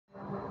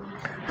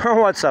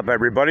What's up,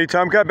 everybody?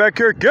 Tomcat back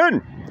here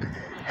again.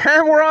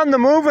 And we're on the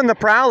move and the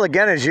prowl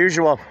again as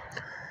usual.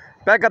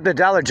 Back up to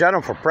Dollar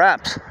General for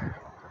preps.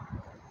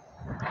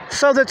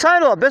 So the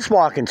title of this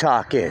walk and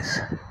talk is,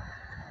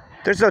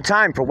 there's no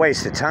time for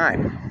wasted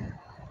time.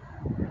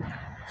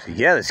 So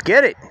yeah, let's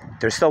get it.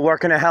 They're still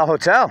working at Hell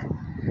Hotel.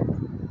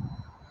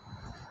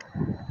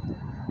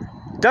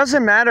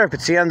 Doesn't matter if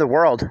it's the end of the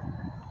world.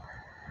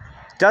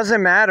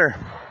 Doesn't matter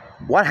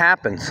what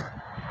happens.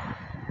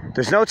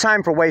 There's no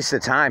time for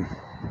wasted time.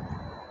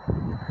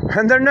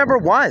 And there never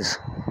was.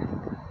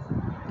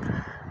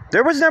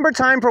 There was never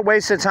time for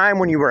wasted time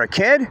when you were a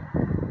kid,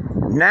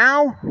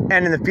 now,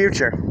 and in the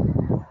future.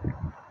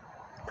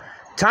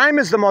 Time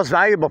is the most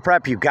valuable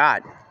prep you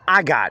got.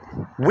 I got.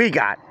 We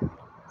got.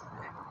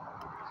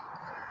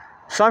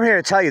 So I'm here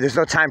to tell you there's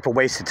no time for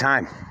wasted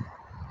time.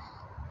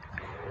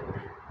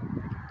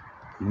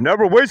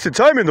 Never wasted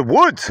time in the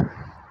woods.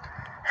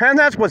 And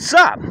that's what's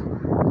up.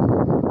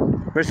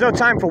 There's no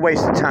time for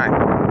wasted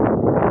time.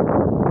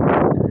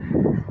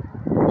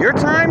 Your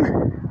time,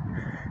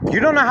 you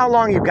don't know how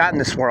long you've got in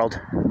this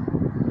world.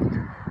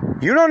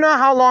 You don't know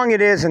how long it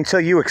is until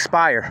you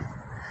expire.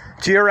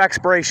 Till your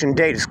expiration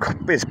date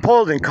is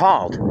pulled and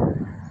called.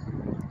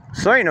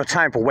 So there ain't no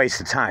time for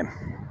wasted time.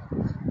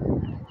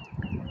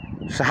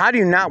 So how do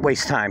you not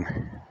waste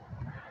time?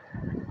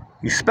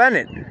 You spend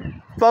it,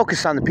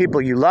 focus on the people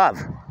you love.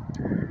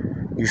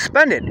 You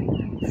spend it,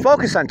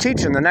 focus on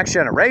teaching the next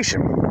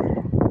generation.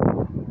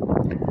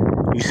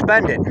 You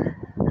spend it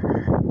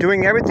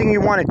doing everything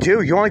you want to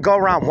do. You only go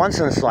around once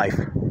in this life.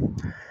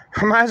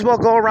 Might as well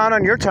go around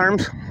on your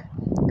terms.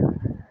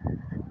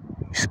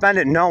 You spend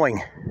it knowing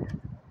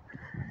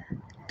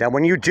that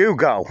when you do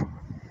go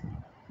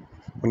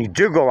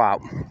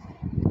out,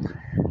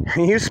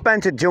 you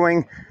spend it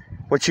doing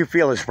what you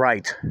feel is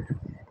right.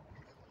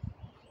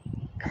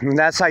 And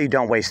that's how you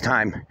don't waste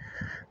time.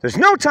 There's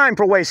no time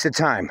for wasted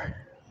time.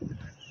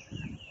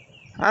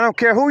 I don't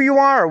care who you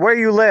are or where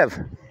you live.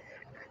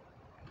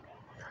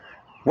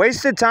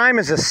 Wasted time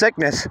is a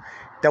sickness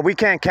that we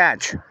can't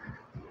catch.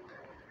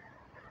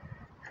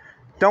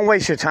 Don't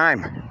waste your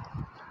time.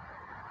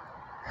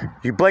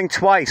 You blink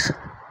twice.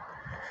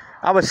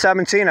 I was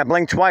 17, I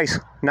blinked twice.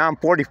 Now I'm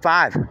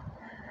 45.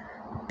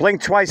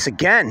 Blink twice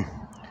again.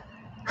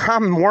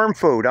 I'm worm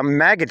food, I'm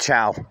maggot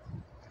chow.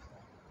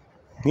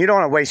 You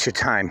don't want to waste your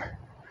time.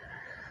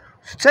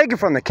 So take it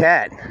from the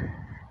cat.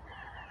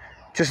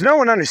 Just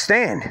know and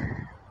understand.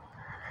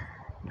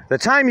 The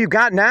time you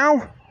got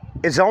now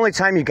is the only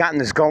time you got in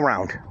this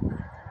go-round.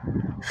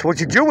 So what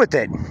you do with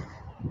it,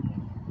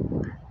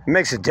 it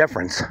makes a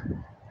difference.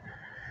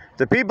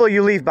 The people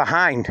you leave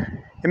behind,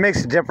 it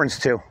makes a difference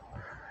too.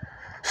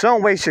 So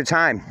don't waste your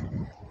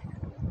time.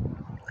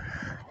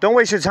 Don't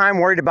waste your time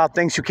worried about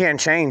things you can't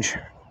change.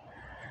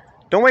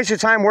 Don't waste your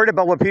time worried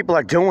about what people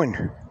are doing.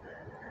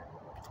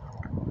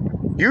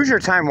 Use your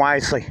time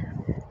wisely.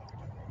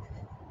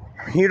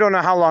 You don't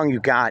know how long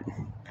you got.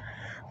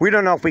 We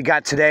don't know if we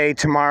got today,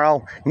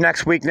 tomorrow,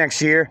 next week,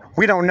 next year.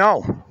 We don't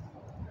know.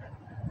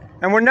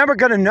 And we're never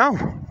going to know.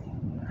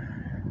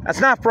 That's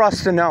not for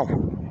us to know.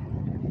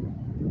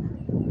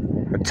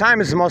 But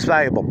time is the most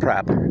valuable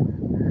prep.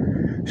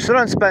 So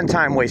don't spend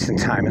time wasting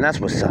time, and that's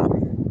what's up.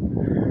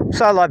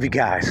 So I love you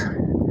guys.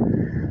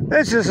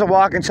 This is a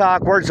walk and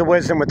talk, words of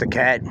wisdom with the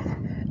cat.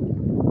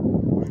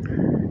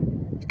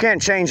 You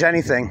can't change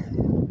anything.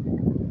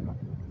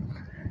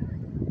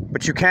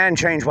 But you can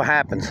change what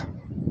happens.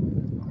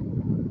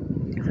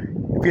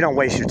 If you don't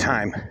waste your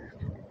time.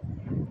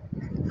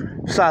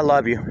 So I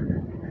love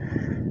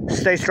you.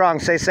 Stay strong,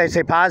 stay safe,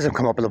 stay positive.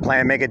 Come up with a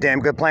plan, make a damn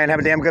good plan, have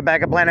a damn good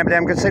backup plan, have a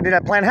damn good safety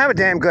net plan, have a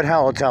damn good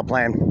Hell Hotel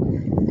plan.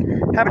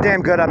 Have a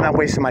damn good I'm not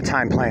wasting my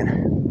time plan.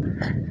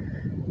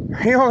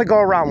 You only go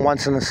around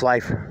once in this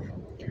life.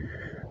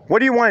 What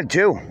do you want to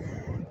do?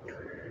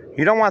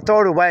 You don't want to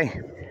throw it away.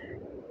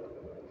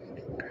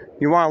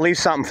 You want to leave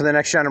something for the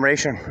next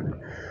generation.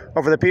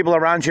 Or for the people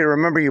around you to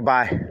remember you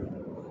by.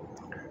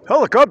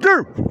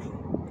 Helicopter!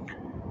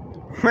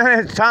 Man,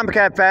 it's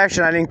Tomcat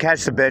fashion. I didn't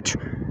catch the bitch.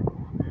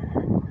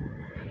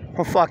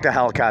 Well, fuck the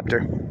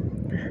helicopter.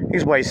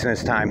 He's wasting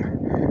his time.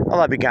 I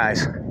love you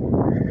guys.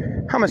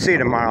 I'm gonna see you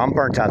tomorrow. I'm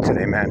burnt out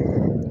today,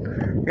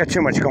 man. Got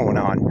too much going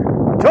on.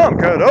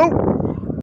 Tomcat out!